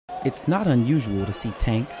It's not unusual to see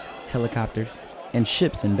tanks, helicopters, and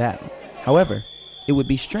ships in battle. However, it would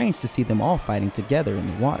be strange to see them all fighting together in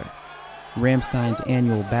the water. Ramstein's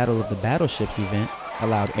annual Battle of the Battleships event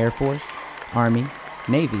allowed Air Force, Army,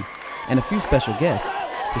 Navy, and a few special guests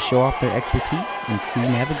to show off their expertise in sea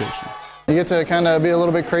navigation. You get to kind of be a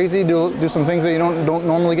little bit crazy, do some things that you don't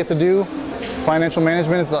normally get to do. Financial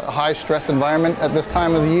management is a high stress environment at this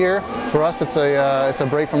time of the year. For us, it's a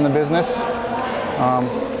break from the business.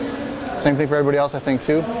 Same thing for everybody else, I think,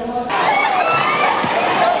 too.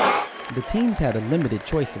 The teams had a limited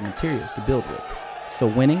choice of materials to build with, so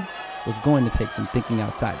winning was going to take some thinking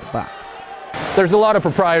outside the box. There's a lot of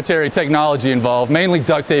proprietary technology involved, mainly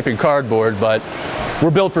duct tape and cardboard, but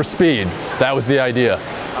we're built for speed. That was the idea.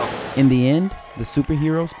 In the end, the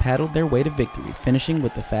superheroes paddled their way to victory, finishing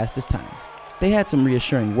with the fastest time. They had some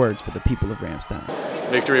reassuring words for the people of Ramstein.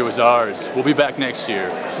 Victory was ours. We'll be back next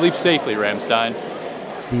year. Sleep safely, Ramstein.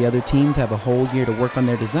 The other teams have a whole year to work on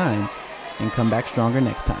their designs and come back stronger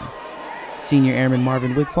next time. Senior Airman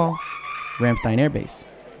Marvin Wigfall, Ramstein Air Base,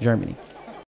 Germany.